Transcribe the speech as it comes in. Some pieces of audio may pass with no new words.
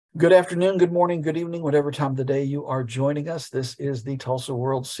Good afternoon, good morning, good evening, whatever time of the day you are joining us. This is the Tulsa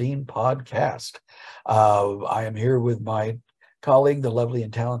World Scene Podcast. I am here with my colleague, the lovely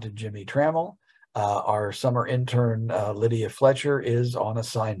and talented Jimmy Trammell. Our summer intern, Lydia Fletcher, is on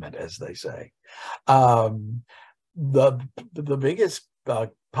assignment, as they say. Um, the biggest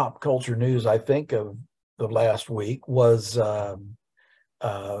pop culture news, I think, of the last week was that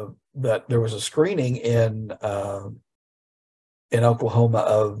there was a screening in Oklahoma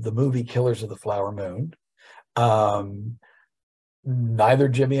of the movie Killers of the Flower Moon. Um, Neither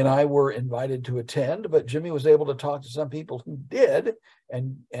Jimmy and I were invited to attend, but Jimmy was able to talk to some people who did,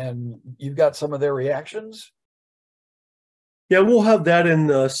 and you've got some of their reactions. Yeah, we'll have that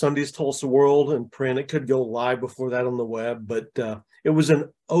in Sunday's Tulsa World and print. It could go live before that on the web, but it was an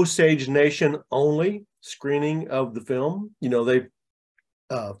Osage Nation only screening of the film. They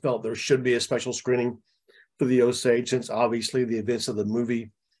felt there should be a special screening for the Osage, since obviously the events of the movie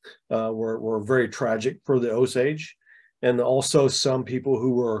were very tragic for the Osage, and also some people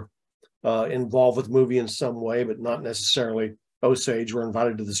who were involved with the movie in some way, but not necessarily Osage, were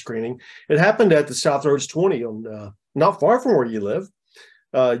invited to the screening. It happened at the South Roads 20 on not far from where you live.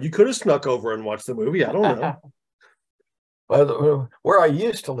 You could have snuck over and watched the movie. I don't know. Well, where I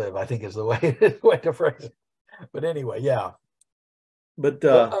used to live, I think is the way to phrase it. But anyway, yeah. But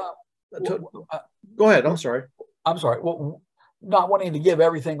Well, go ahead. I'm sorry. I'm sorry. Well, not wanting to give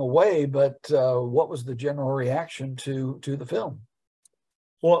everything away, but what was the general reaction to the film?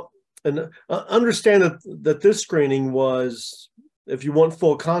 Well, and understand that this screening was, if you want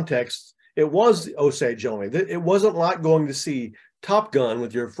full context, it was Osage only. It wasn't like going to see Top Gun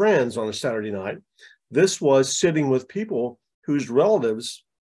with your friends on a Saturday night. This was sitting with people whose relatives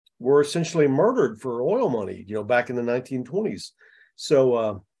were essentially murdered for oil money, back in the 1920s.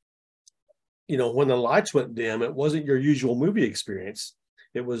 So, when the lights went dim, it wasn't your usual movie experience.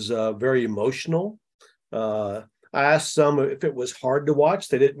 It was very emotional. I asked some if it was hard to watch.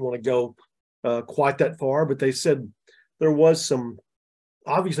 They didn't want to go quite that far, but they said there was some.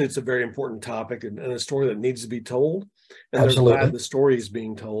 Obviously, it's a very important topic and a story that needs to be told, and they're glad the story is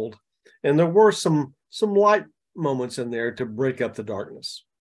being told. And there were some light moments in there to break up the darkness.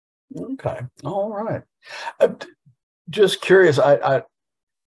 Okay, all right. Just curious. I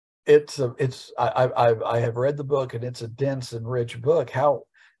have read the book, and it's a dense and rich book. How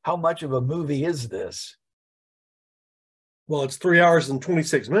much of a movie is this? Well, it's 3 hours and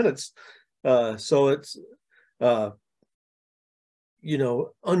 26 minutes. So it's,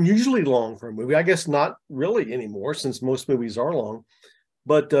 unusually long for a movie. I guess not really anymore, since most movies are long.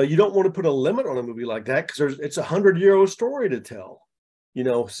 But you don't want to put a limit on a movie like that, because it's a 100-year-old story to tell.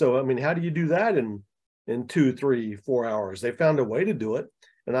 So I mean, how do you do that in 2, 3, 4 hours? They found a way to do it,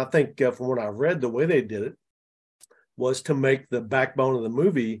 and I think from what I've read, the way they did it was to make the backbone of the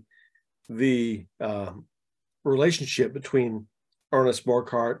movie the relationship between Ernest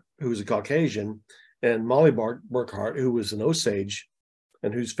Burkhart, who's a Caucasian, and Molly Burkhart, who was an Osage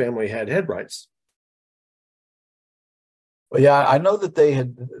and whose family had head rights. Well, yeah, I know that they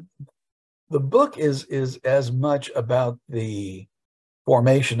had. The book is as much about the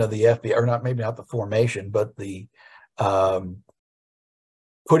formation of the FBI, or not, maybe not the formation, but the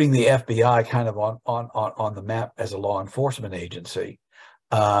putting the FBI kind of on the map as a law enforcement agency,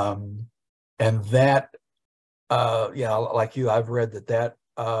 and that like you, I've read that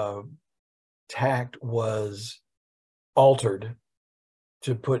tact was altered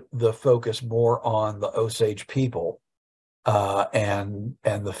to put the focus more on the Osage people and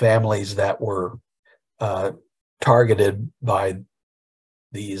the families that were targeted by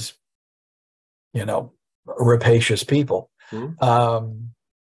these, rapacious people. Mm-hmm.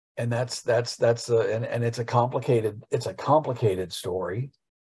 And that's and it's a complicated story.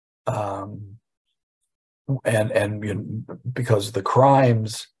 And because the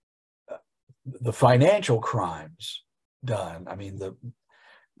crimes, the financial crimes done, I mean,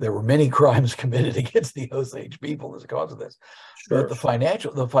 there were many crimes committed against the Osage people as a cause of this. Sure. But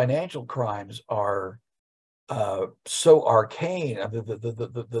the financial crimes are so arcane.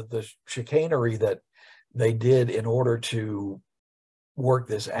 The chicanery that they did in order to work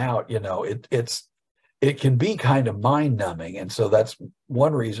this out, it can be kind of mind-numbing. And so that's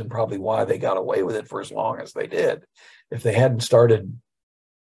one reason probably why they got away with it for as long as they did. If they hadn't started,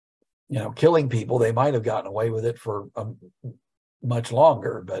 killing people, they might have gotten away with it for much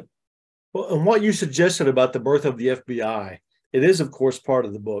longer. But well, and what you suggested about the birth of the FBI, it is, of course, part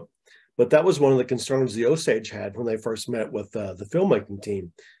of the book. But that was one of the concerns the Osage had when they first met with the filmmaking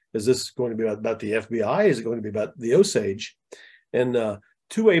team. Is this going to be about the FBI? Is it going to be about the Osage? And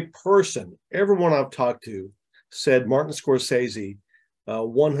to a person, everyone I've talked to said Martin Scorsese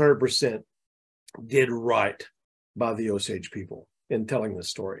 100% did right by the Osage people in telling this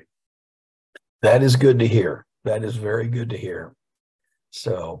story. That is good to hear. That is very good to hear.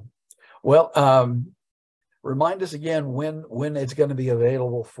 So, well, remind us again when it's going to be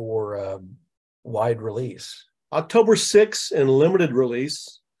available for wide release. October 6th in limited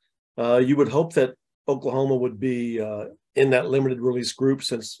release. You would hope that Oklahoma would be in that limited release group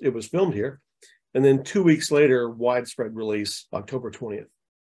since it was filmed here. And then 2 weeks later, widespread release, October 20th.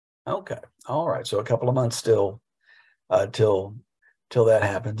 Okay. All right. So a couple of months still till that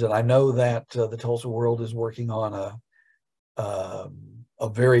happens. And I know that the Tulsa World is working on a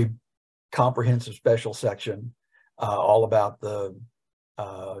very comprehensive special section all about the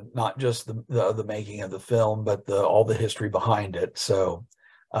not just the making of the film, but all the history behind it. So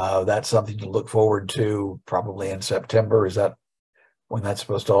that's something to look forward to probably in September. Is that when that's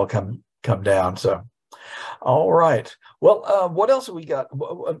supposed to all come down? So, all right. Well, what else have we got?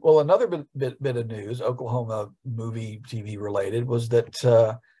 Well, another bit of news, Oklahoma movie TV related, was that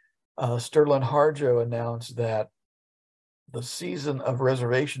Sterling Harjo announced that the season of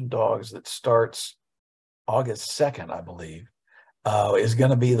Reservation Dogs that starts August 2nd, I believe, is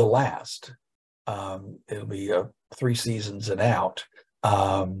going to be the last. It'll be 3 seasons and out.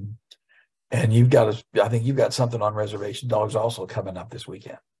 And I think you've got something on Reservation Dogs also coming up this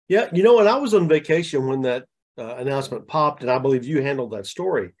weekend. Yeah, and I was on vacation when that announcement popped, and I believe you handled that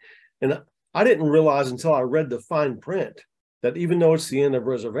story. And I didn't realize until I read the fine print that even though it's the end of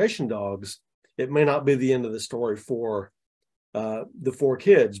Reservation Dogs, it may not be the end of the story for the 4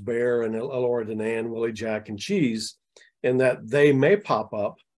 kids, Bear and Elora Danan, Willie, Jack, and Cheese, and that they may pop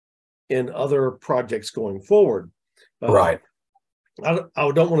up in other projects going forward. Right. I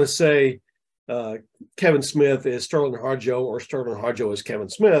don't want to say Kevin Smith is Sterling Harjo or Sterling Harjo is Kevin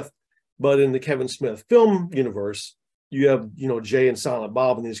Smith, but in the Kevin Smith film universe, you have, Jay and Silent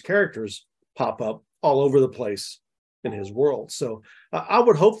Bob and these characters pop up all over the place in his world. So I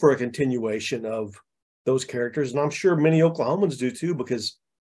would hope for a continuation of those characters. And I'm sure many Oklahomans do too, because,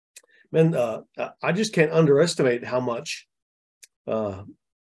 man, I just can't underestimate how much many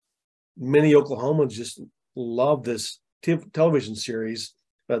Oklahomans just love this television series.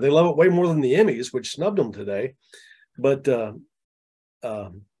 They love it way more than the Emmys, which snubbed them today. But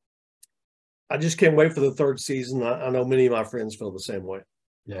I just can't wait for the 3rd season. I know many of my friends feel the same way.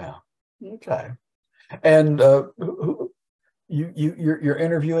 Yeah. Okay. And you're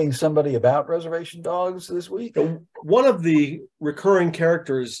interviewing somebody about Reservation Dogs this week? One of the recurring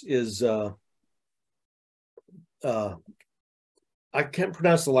characters is I can't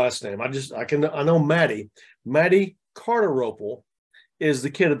pronounce the last name. I know Maddie Carter-Ropel is the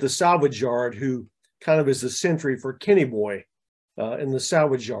kid at the salvage yard who kind of is the sentry for Kenny Boy in the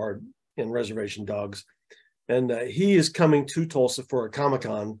salvage yard in Reservation Dogs. And he is coming to Tulsa for a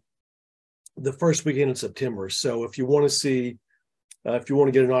Comic-Con the first weekend in September. So if you want to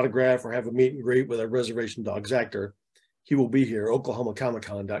get an autograph or have a meet and greet with a Reservation Dogs actor, he will be here,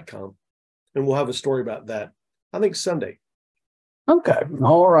 OklahomaComicCon.com. And we'll have a story about that, I think, Sunday. Okay.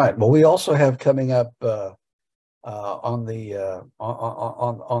 All right. Well, we also have coming up on the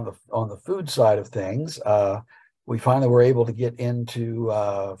food side of things. We finally were able to get into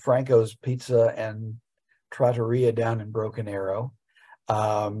Franco's Pizza and Trattoria down in Broken Arrow.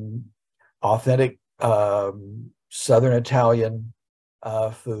 Authentic Southern Italian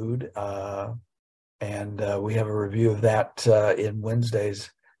food. And we have a review of that in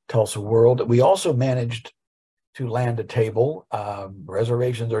Wednesday's Tulsa World. We also managed to land a table.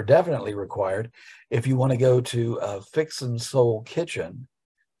 Reservations are definitely required if you want to go to Fixin' Soul Kitchen,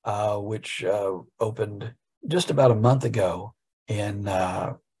 which opened just about a month ago in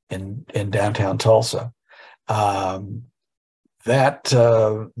downtown Tulsa. That's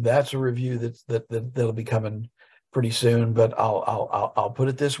a review that'll be coming pretty soon. But I'll put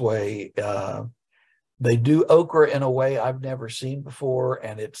it this way: they do okra in a way I've never seen before,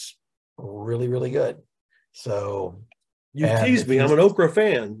 and it's really, really good. So you tease me. I'm an okra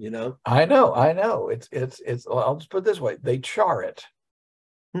fan, I know. It's I'll just put it this way: they char it,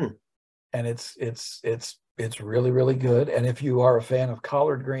 and it's really, really good. And if you are a fan of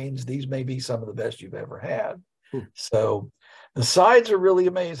collard greens, these may be some of the best you've ever had. So the sides are really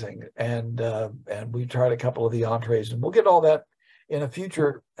amazing, and we tried a couple of the entrees, and we'll get all that in a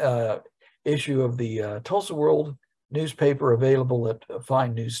future issue of the Tulsa World newspaper, available at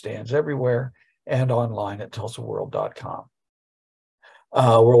fine newsstands everywhere and online at tulsaworld.com.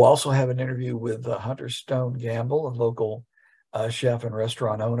 We'll also have an interview with Hunter Stone Gamble, a local chef and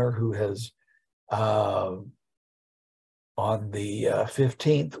restaurant owner who has, on the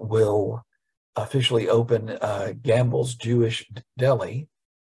 15th, will officially open Gamble's Jewish Deli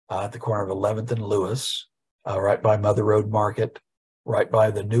at the corner of 11th and Lewis, right by Mother Road Market, right by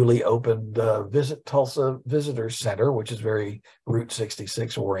the newly opened Visit Tulsa Visitor Center, which is very Route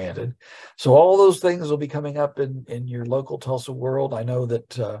 66 oriented. So all those things will be coming up in your local Tulsa world. I know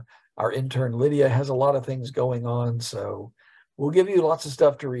that our intern Lydia has a lot of things going on, so we'll give you lots of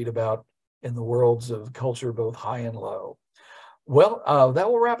stuff to read about in the worlds of culture, both high and low. Well, that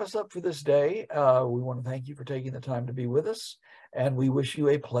will wrap us up for this day. We want to thank you for taking the time to be with us, and we wish you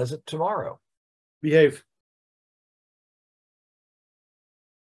a pleasant tomorrow. Behave.